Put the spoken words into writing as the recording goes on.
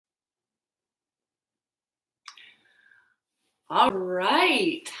All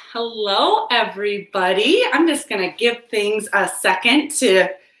right. Hello, everybody. I'm just going to give things a second to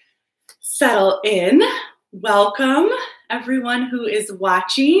settle in. Welcome, everyone who is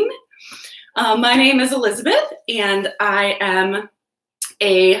watching. My name is Elizabeth, and I am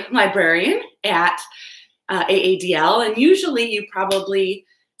a librarian at AADL. And usually you probably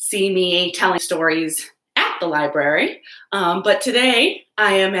see me telling stories at the library. But today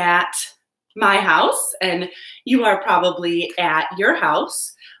I am at my house, and you are probably at your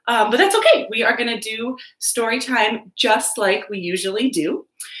house, but that's okay. We are going to do story time just like we usually do.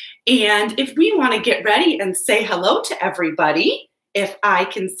 And if we want to get ready and say hello to everybody, if I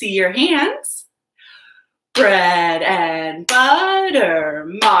can see your hands, bread and butter,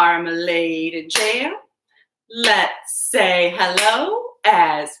 marmalade and jam. Let's say hello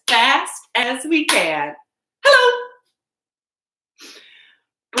as fast as we can. Hello.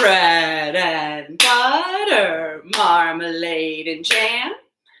 Bread and butter, marmalade and jam.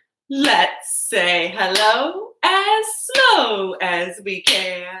 Let's say hello as slow as we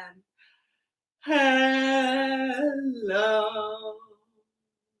can. Hello.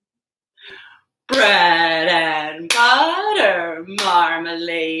 Bread and butter,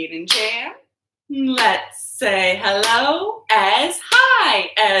 marmalade and jam. Let's say hello as high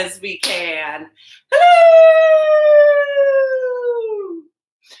as we can. Hello.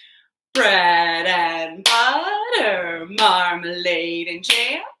 Bread and butter, marmalade and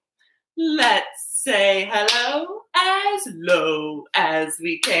jam. Let's say hello as low as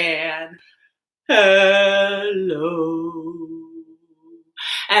we can. Hello.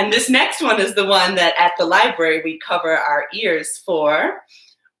 And this next one is the one that at the library we cover our ears for.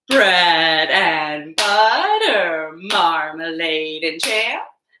 Bread and butter, marmalade and jam.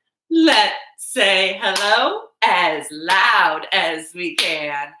 Let's say hello as loud as we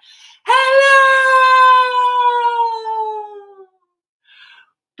can. Hello!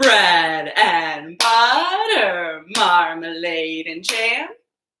 Bread and butter, marmalade and jam.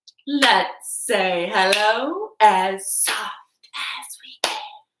 Let's say hello as soft as we can.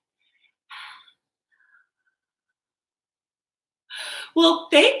 Well,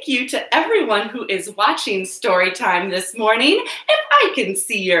 thank you to everyone who is watching Storytime this morning. If I can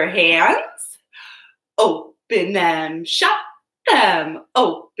see your hands, open them, shut them,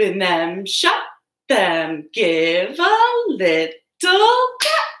 open them, shut them. Give a little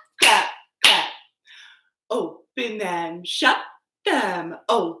clap, clap, clap. Open them, shut them,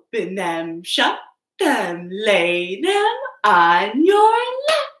 open them, shut them. Lay them on your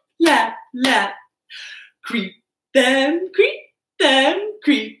lap, lap, lap. Creep them,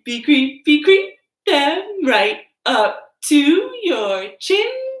 creepy, creepy, creep them right up to your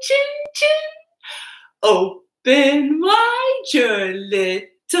chin, chin, chin. Open wide your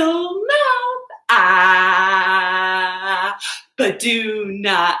little mouth, ah, but do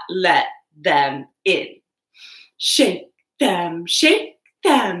not let them in. Shake them, shake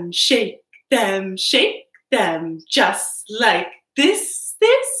them, shake them, shake them, just like this,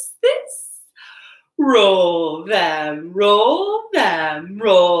 this, this. Roll them, roll them,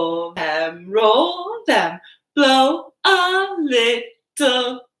 roll them, roll them. Blow a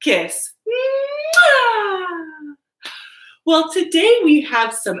little kiss. Well, today we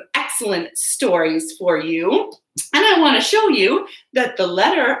have some excellent stories for you. And I want to show you that the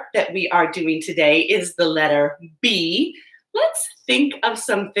letter that we are doing today is the letter B. Let's think of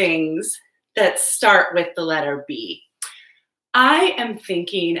some things that start with the letter B. I am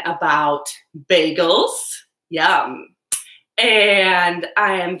thinking about bagels, yum. And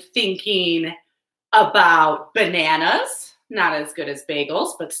I am thinking about bananas, not as good as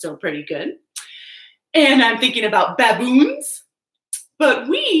bagels, but still pretty good. And I'm thinking about baboons. But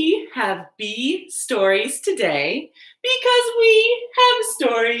we have B stories today because we have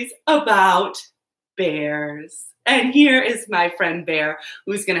stories about bears. And here is my friend Bear,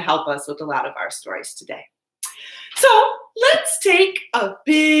 who's going to help us with a lot of our stories today. So let's take a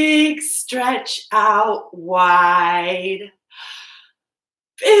big stretch out wide.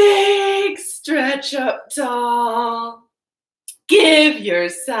 Big stretch up tall. Give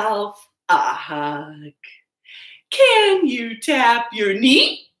yourself a hug. Can you tap your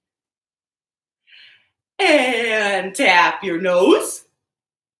knee? And tap your nose?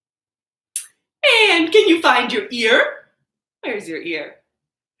 And can you find your ear? Where's your ear?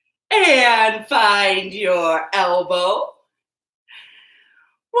 And find your elbow.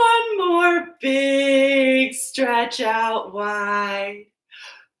 One more big stretch out wide.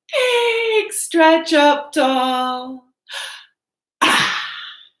 Big stretch up tall.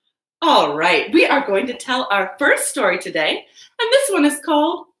 All right, we are going to tell our first story today, and this one is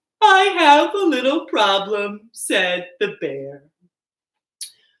called I have a little problem, said the bear.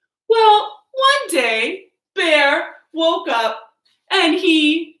 Well, one day, Bear woke up and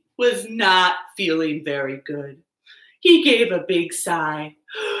he was not feeling very good. He gave a big sigh.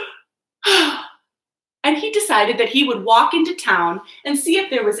 And he decided that he would walk into town and see if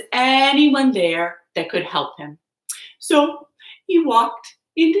there was anyone there that could help him. So he walked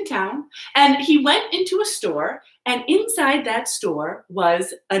into town and he went into a store, and inside that store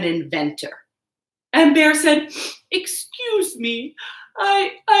was an inventor. And Bear said, "Excuse me,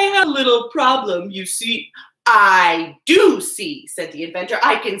 I have a little problem, you see." "I do see," said the inventor.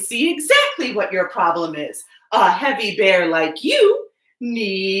 "I can see exactly what your problem is. A heavy bear like you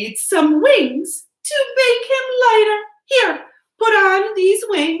needs some wings to make him lighter. Here, put on these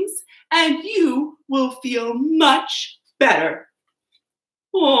wings and you will feel much better."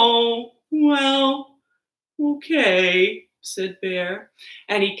 "Oh, well, okay," said Bear,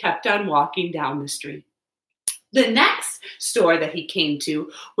 and he kept on walking down the street. The next store that he came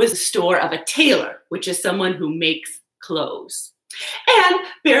to was the store of a tailor, which is someone who makes clothes. And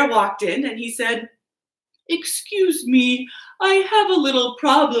Bear walked in and he said, "Excuse me, I have a little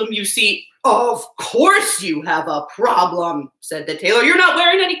problem, you see." "Of course you have a problem," said the tailor. "You're not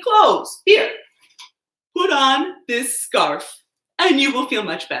wearing any clothes. Here, put on this scarf and you will feel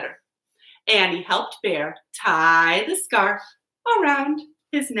much better." And he helped Bear tie the scarf around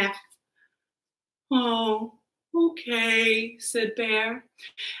his neck. "Oh, okay," said Bear.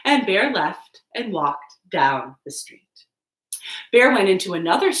 And Bear left and walked down the street. Bear went into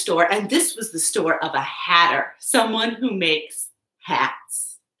another store, and this was the store of a hatter, someone who makes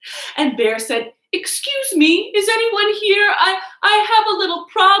hats. And Bear said, "Excuse me, is anyone here? I have a little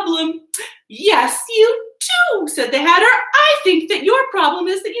problem." "Yes, you do," said the hatter. "I think that your problem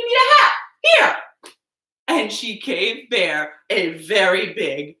is that you need a hat. Here." And she gave Bear a very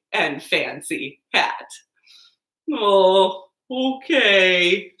big and fancy hat. "Oh,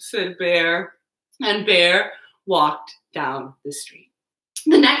 okay," said Bear. And Bear walked down the street.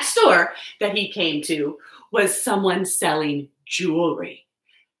 The next store that he came to was someone selling jewelry.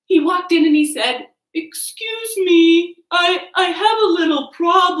 He walked in and he said, "Excuse me, I have a little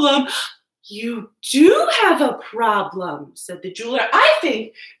problem." "You do have a problem," said the jeweler. "I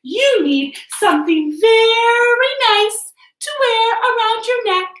think you need something very nice to wear around your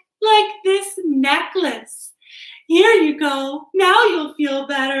neck, like this necklace. Here you go. Now you'll feel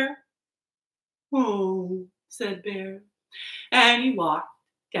better." "Oh," said Bear, and he walked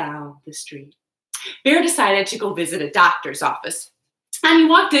down the street. Bear decided to go visit a doctor's office. And he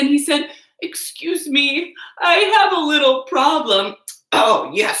walked in, he said, "Excuse me, I have a little problem."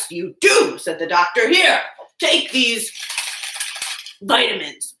 "Oh, yes, you do," said the doctor. "Here, take these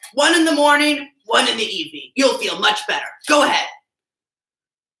vitamins. One in the morning, one in the evening. You'll feel much better. Go ahead."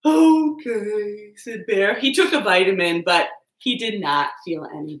 "Okay," said Bear. He took a vitamin, but he did not feel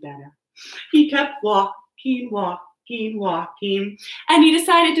any better. He kept walking, and he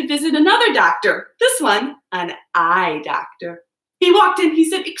decided to visit another doctor, this one, an eye doctor. He walked in, he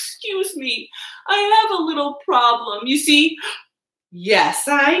said, "Excuse me, I have a little problem. You see?" "Yes,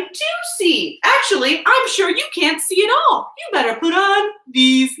 I do see. Actually, I'm sure you can't see at all. You better put on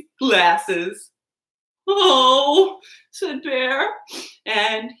these glasses." "Oh," said Bear,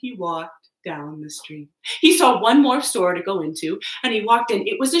 and he walked down the street. He saw one more store to go into, and he walked in.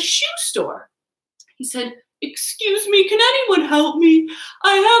 It was a shoe store. He said, "Excuse me, can anyone help me?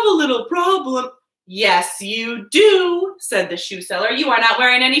 I have a little problem." "Yes, you do," said the shoe seller. "You are not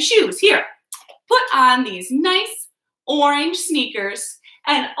wearing any shoes. Here, put on these nice orange sneakers,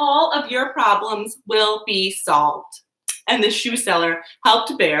 and all of your problems will be solved." And the shoe seller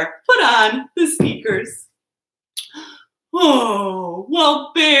helped Bear put on the sneakers. Oh,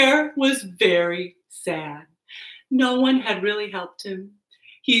 well, Bear was very sad. No one had really helped him.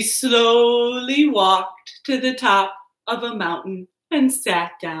 He slowly walked to the top of a mountain and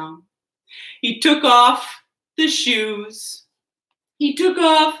sat down. He took off the shoes. He took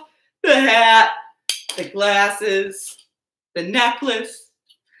off the hat, the glasses, the necklace.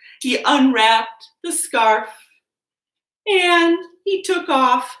 He unwrapped the scarf, and he took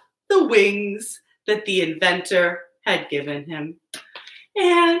off the wings that the inventor had given him.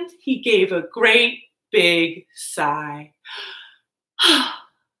 And he gave a great big sigh.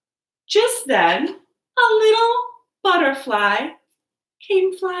 Just then, a little butterfly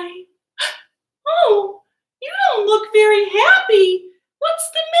came flying. "Oh, you don't look very happy.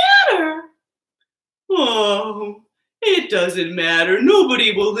 What's the matter?" "Oh, it doesn't matter.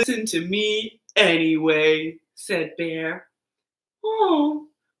 Nobody will listen to me anyway," said Bear. "Oh,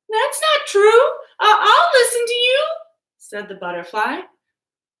 that's not true. I'll listen to you," said the butterfly.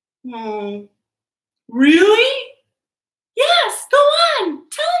 Oh, really? Yes, go on,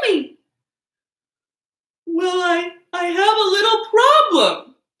 tell me. Well, I have a little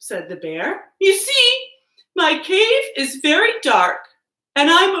problem, said the bear. You see, my cave is very dark, and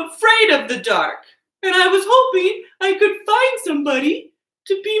I'm afraid of the dark. And I was hoping I could find somebody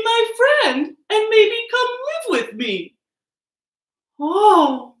to be my friend and maybe come live with me.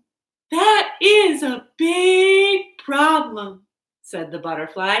 Oh, that is a big problem, said the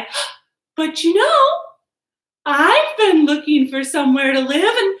butterfly. But you know, I've been looking for somewhere to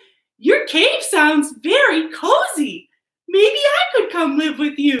live, and your cave sounds very cozy. Maybe I could come live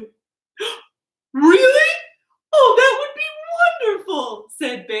with you. Really? Oh, that would be wonderful,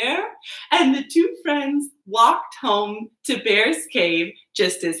 said Bear. And the two friends walked home to Bear's cave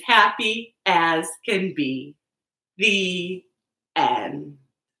just as happy as can be. The end.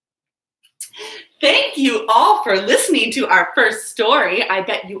 Thank you all for listening to our first story. I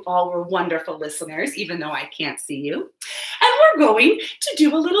bet you all were wonderful listeners, even though I can't see you. And we're going to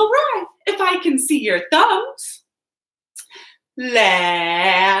do a little rhyme, if I can see your thumbs.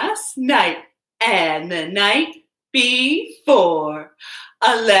 Last night and the night before,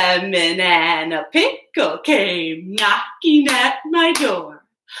 a lemon and a pickle came knocking at my door.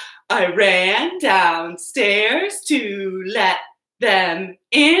 I ran downstairs to let them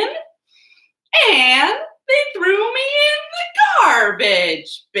in, and they threw me in the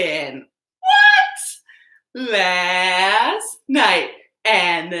garbage bin. What? Last night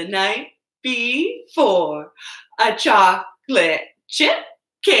and the night before, a chocolate chip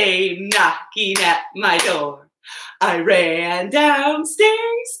came knocking at my door. I ran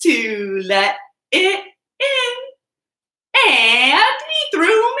downstairs to let it in, and he threw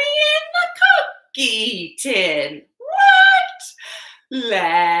me in the cookie tin. What?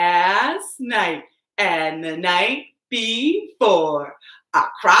 Last night and the night before, a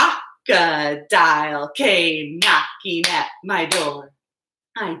crocodile came knocking at my door.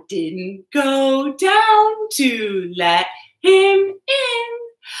 I didn't go down to let him in.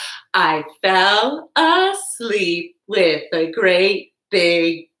 I fell asleep with a great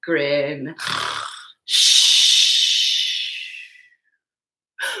big grin.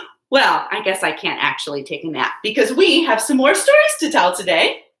 Well, I guess I can't actually take a nap because we have some more stories to tell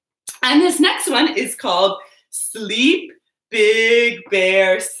today. And this next one is called Sleep, Big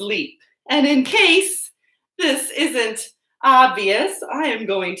Bear, Sleep. And in case this isn't obvious, I am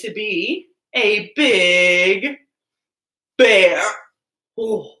going to be a big bear.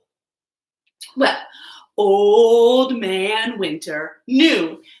 Oh. Well, Old Man Winter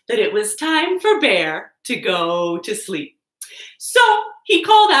knew that it was time for Bear to go to sleep. So he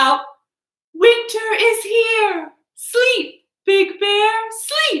called out, "Winter is here! Sleep, Big Bear,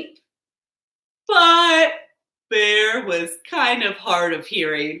 sleep!" But Bear was kind of hard of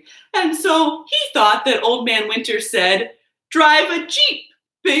hearing, and so he thought that Old Man Winter said, "Drive a Jeep,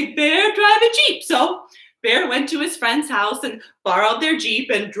 Big Bear, drive a Jeep." So Bear went to his friend's house and borrowed their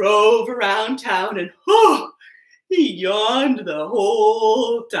Jeep and drove around town, and he yawned the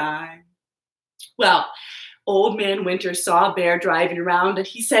whole time. Well, Old Man Winter saw Bear driving around, and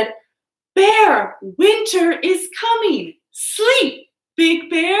he said, "Bear, winter is coming. Sleep, Big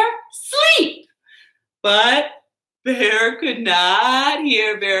Bear, sleep." But Bear could not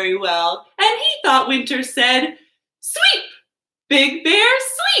hear very well, and he thought Winter said, "Sweep, Big Bear,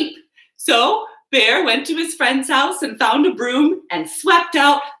 sleep." So Bear went to his friend's house and found a broom and swept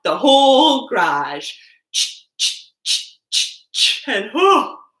out the whole garage. And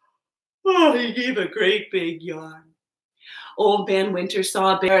he gave a great big yawn. Old Man Winter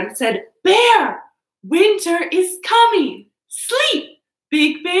saw Bear and said, "Bear, winter is coming. Sleep,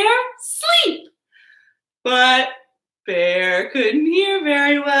 Big Bear, sleep." But Bear couldn't hear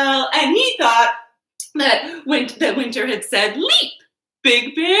very well, and he thought that Winter had said, "Leap,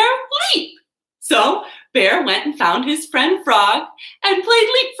 Big Bear, leap." So Bear went and found his friend Frog and played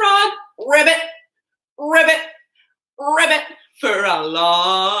leapfrog, ribbit, ribbit, ribbit for a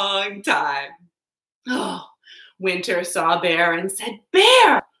long time. Oh, Winter saw Bear and said,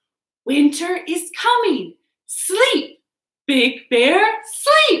 "Bear, winter is coming. Sleep, Big Bear,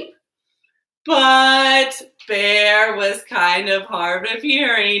 sleep." But Bear was kind of hard of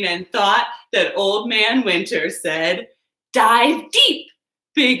hearing and thought that Old Man Winter said, "Dive deep,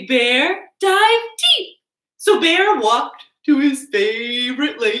 Big Bear, dive deep." So Bear walked to his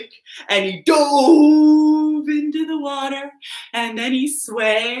favorite lake, and he dove into the water, and then he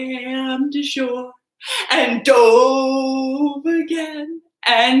swam to shore, and dove again,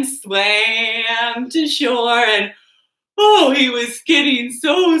 and swam to shore, and he was getting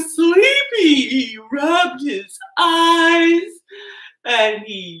so sleepy, he rubbed his eyes, and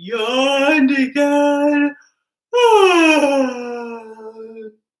he yawned again.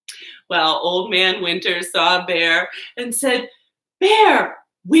 Well, Old Man Winter saw Bear and said, "Bear,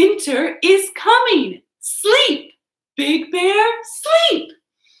 winter is coming. Sleep, Big Bear, sleep."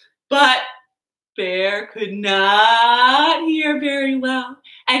 But Bear could not hear very well,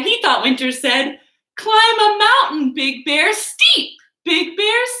 and he thought Winter said, "Climb a mountain, Big Bear, steep, Big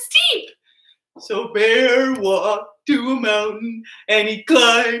Bear, steep." So Bear walked to a mountain, and he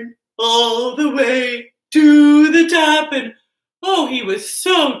climbed all the way to the top, and oh, he was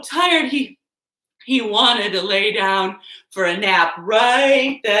so tired, he wanted to lay down for a nap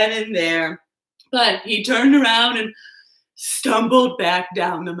right then and there. But he turned around and stumbled back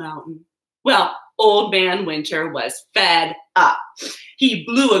down the mountain. Well, Old Man Winter was fed up. He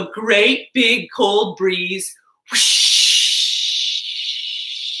blew a great big cold breeze, whoosh,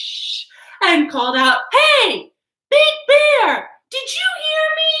 and called out, "Hey, Big Bear, did you hear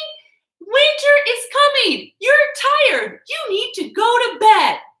me? Winter is coming. You're tired. You need to go to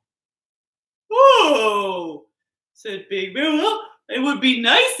bed." "Whoa," said Big Bear. "Well, it would be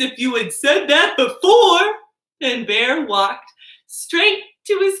nice if you had said that before." And Bear walked straight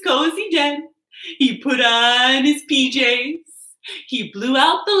to his cozy den. He put on his PJs. He blew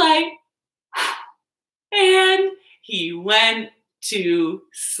out the light. And he went to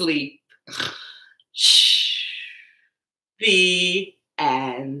sleep. The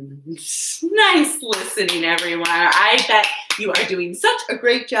end. Nice listening, everyone. I bet you are doing such a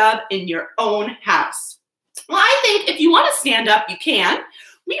great job in your own house. Well, I think if you want to stand up, you can.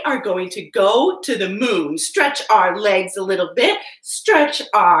 We are going to go to the moon, stretch our legs a little bit, stretch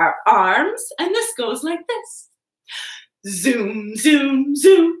our arms, and this goes like this. Zoom, zoom,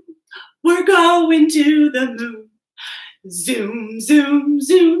 zoom, we're going to the moon. Zoom, zoom,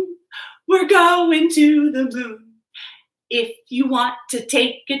 zoom, we're going to the moon. If you want to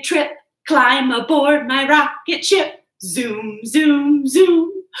take a trip, climb aboard my rocket ship. Zoom, zoom,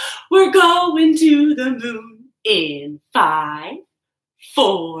 zoom, we're going to the moon. In 5,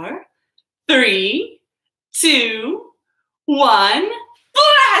 4, 3, 2, 1,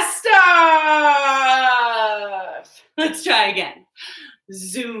 blast off! Let's try again.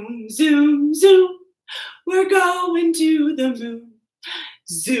 Zoom, zoom, zoom, we're going to the moon.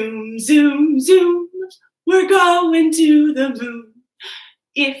 Zoom, zoom, zoom, we're going to the moon.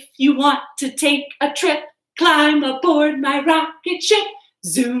 If you want to take a trip, climb aboard my rocket ship.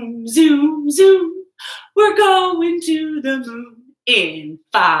 Zoom, zoom, zoom, we're going to the moon. In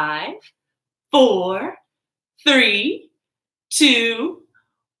 5, 4, 3, 2,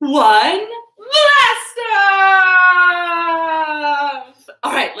 1, blast off!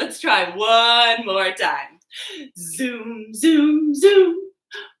 All right, let's try one more time. Zoom, zoom, zoom,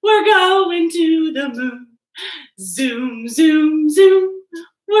 we're going to the moon. Zoom, zoom, zoom,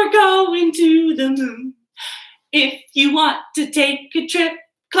 we're going to the moon. If you want to take a trip,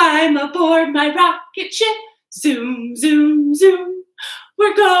 climb aboard my rocket ship. Zoom, zoom, zoom,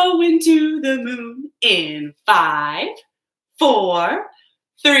 we're going to the moon. In 5, 4,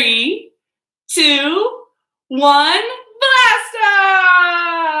 3, 2, 1, blast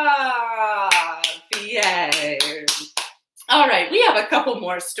off! Yay! All right, we have a couple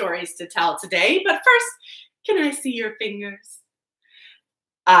more stories to tell today, but first, can I see your fingers?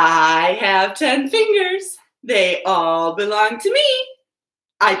 I have 10 fingers. They all belong to me.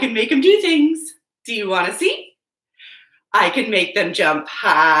 I can make them do things. Do you want to see? I can make them jump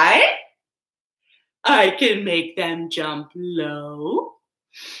high. I can make them jump low.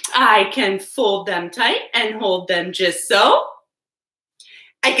 I can fold them tight and hold them just so.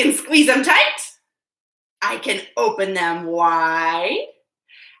 I can squeeze them tight. I can open them wide.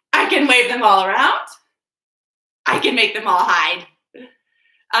 I can wave them all around. I can make them all hide.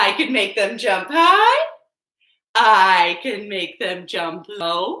 I can make them jump high. I can make them jump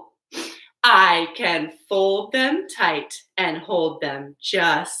low. I can fold them tight and hold them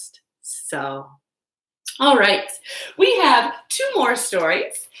just so. All right, we have 2 more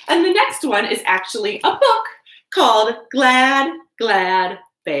stories, and the next one is actually a book called Glad, Glad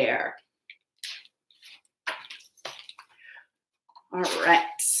Bear. All right.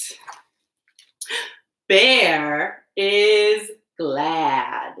 Bear is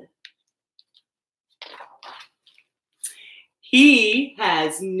glad. He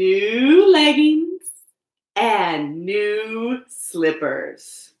has new leggings and new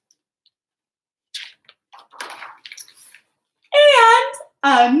slippers. And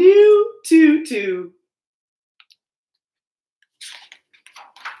a new tutu.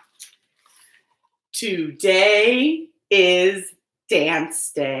 Today is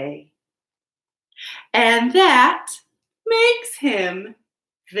dance day. And that makes him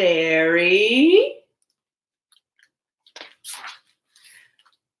very,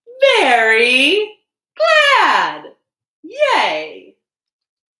 very glad. Yay!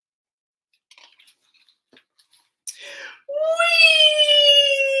 Whee!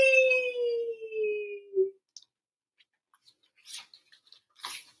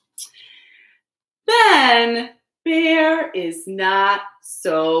 Then Bear is not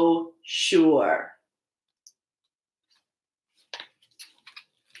so sure.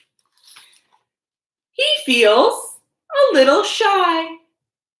 He feels a little shy.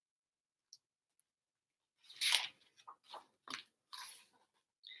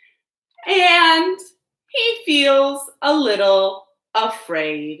 And he feels a little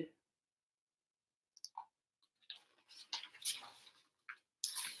afraid.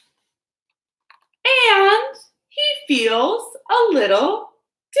 And he feels a little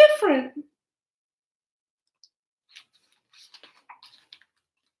different.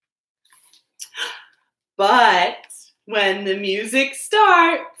 But when the music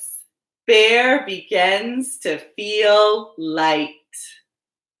starts, Bear begins to feel light.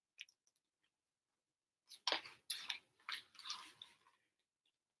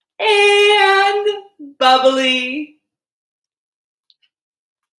 And bubbly.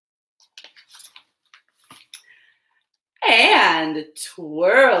 And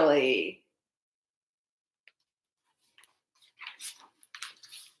twirly.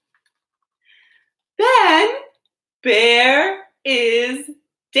 Then Bear is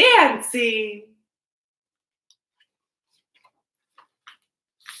dancing.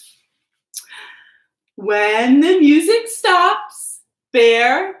 When the music stops,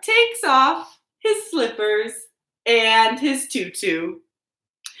 Bear takes off his slippers and his tutu.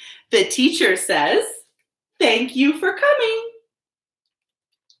 The teacher says, "Thank you for coming."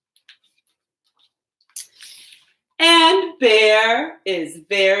 And Bear is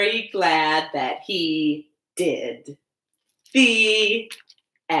very glad that he did. The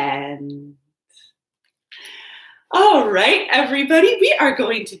end. All right, everybody, we are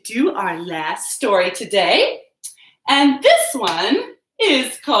going to do our last story today. And this one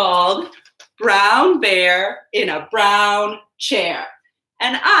is called Brown Bear in a Brown Chair.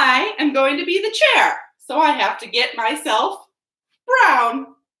 And I am going to be the chair, so I have to get myself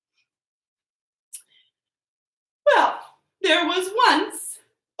brown. Well, there was once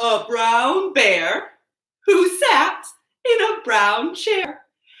a brown bear who sat in a brown chair.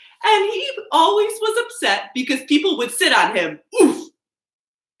 And he always was upset because people would sit on him,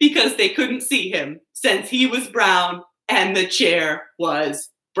 because they couldn't see him since he was brown and the chair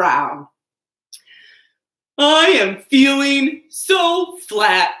was brown. "I am feeling so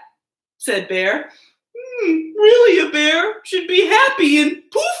flat," said Bear. "Really, a bear should be happy and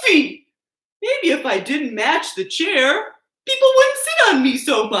poofy. Maybe if I didn't match the chair, people wouldn't sit on me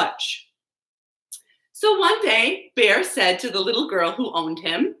so much." So one day, Bear said to the little girl who owned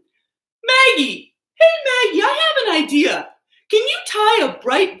him, "Maggie, hey Maggie, I have an idea. Can you tie a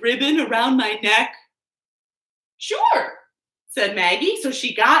bright ribbon around my neck?" "Sure," said Maggie. So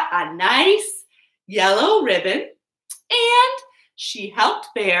she got a nice yellow ribbon and she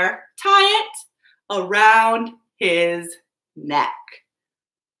helped Bear tie it around his neck.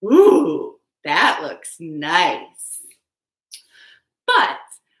 Ooh, that looks nice. But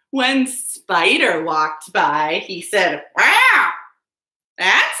when Spider walked by, he said, "Wow,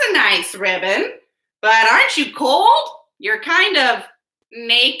 that's a nice ribbon, but aren't you cold? You're kind of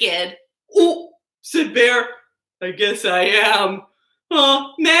naked." "Oh," said Bear, "I guess I am.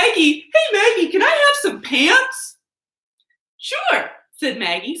 Maggie, hey Maggie, can I have some pants?" "Sure," said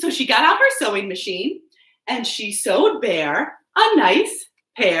Maggie. So she got out her sewing machine and she sewed Bear a nice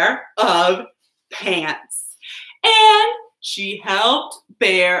pair of pants. And she helped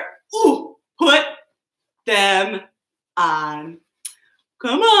Bear put them on.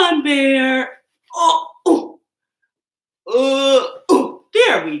 "Come on, Bear."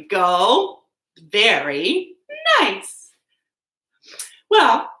 There we go. Very nice.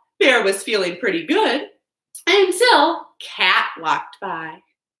 Well, Bear was feeling pretty good until Cat walked by.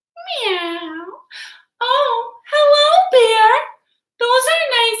 "Meow. Oh, hello, Bear. Those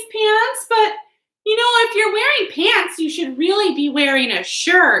are nice pants, but you know, if you're wearing pants, you should really be wearing a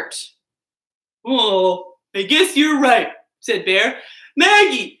shirt." "Oh, I guess you're right," said Bear.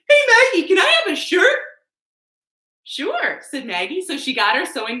 "Maggie, hey Maggie, can I have a shirt?" "Sure," said Maggie. So she got her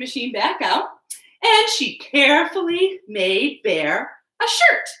sewing machine back out and she carefully made Bear a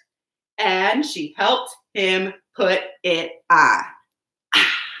shirt. And she helped him put it on.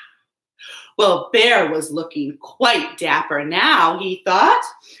 Well, Bear was looking quite dapper now, he thought,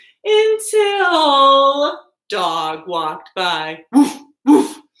 until dog walked by. Woof,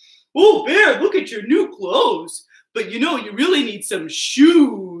 woof. Oh, Bear, look at your new clothes. But you know, you really need some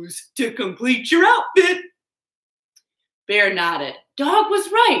shoes to complete your outfit. Bear nodded. Dog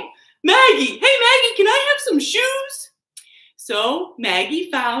was right. Maggie, hey Maggie, can I have some shoes? So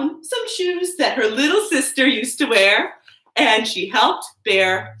Maggie found some shoes that her little sister used to wear, and she helped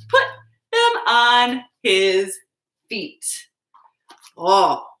Bear put them on his feet.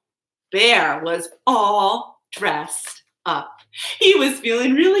 Oh, Bear was all dressed up. He was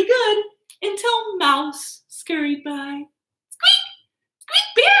feeling really good until Mouse scurried by. Squeak! Squeak,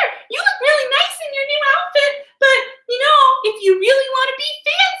 Bear! You look really nice in your new outfit, but you know, if you really want to be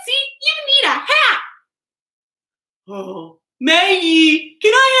fancy, you need a hat. Oh, Maggie,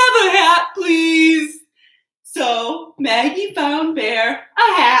 can I have a hat, please? So Maggie found Bear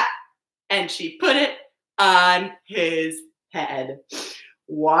a hat and she put it on his head.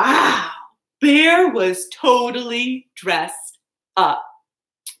 Wow, Bear was totally dressed up.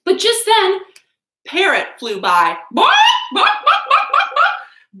 But just then, Parrot flew by. Bark, bark, bark, bark, bark, bark.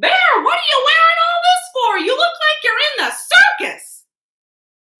 Bear, what are you wearing all this for? You look like you're in the circus.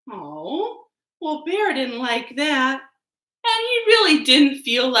 Oh, well, Bear didn't like that. And he really didn't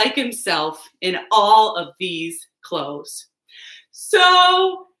feel like himself in all of these clothes.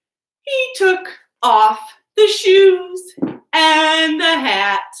 So he took off the shoes and the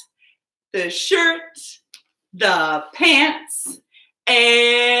hat, the shirt, the pants,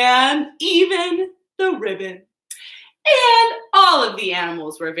 and even the ribbon. And all of the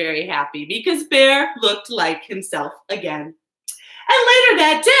animals were very happy because Bear looked like himself again. And later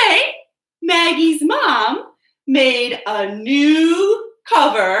that day, Maggie's mom made a new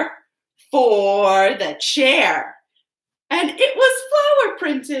cover for the chair. And it was flower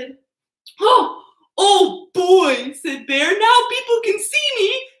printed. Oh boy, said Bear. Now people can see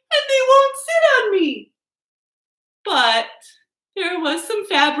me and they won't sit on me. But there was some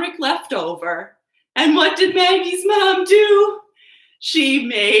fabric left over. And what did Maggie's mom do? She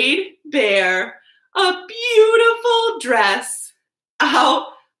made Bear a beautiful dress out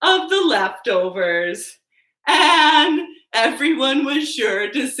of the leftovers. And everyone was sure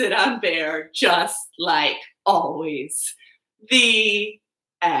to sit on Bear just like always. The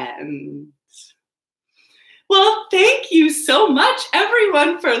end. Well, thank you so much,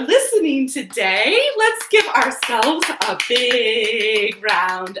 everyone, for listening today. Let's give ourselves a big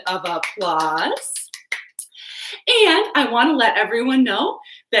round of applause. And I want to let everyone know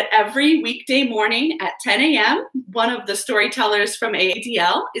that every weekday morning at 10 a.m., one of the storytellers from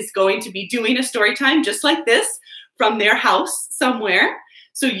AADL is going to be doing a story time just like this from their house somewhere.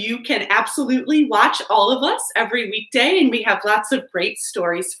 So you can absolutely watch all of us every weekday, and we have lots of great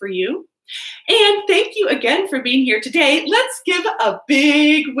stories for you. And thank you again for being here today. Let's give a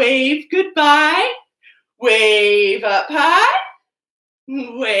big wave goodbye. Wave up high.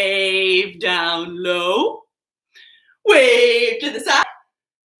 Wave down low. Wave to the side.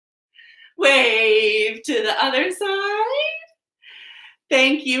 Wave to the other side.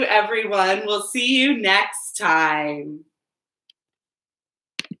 Thank you, everyone. We'll see you next time.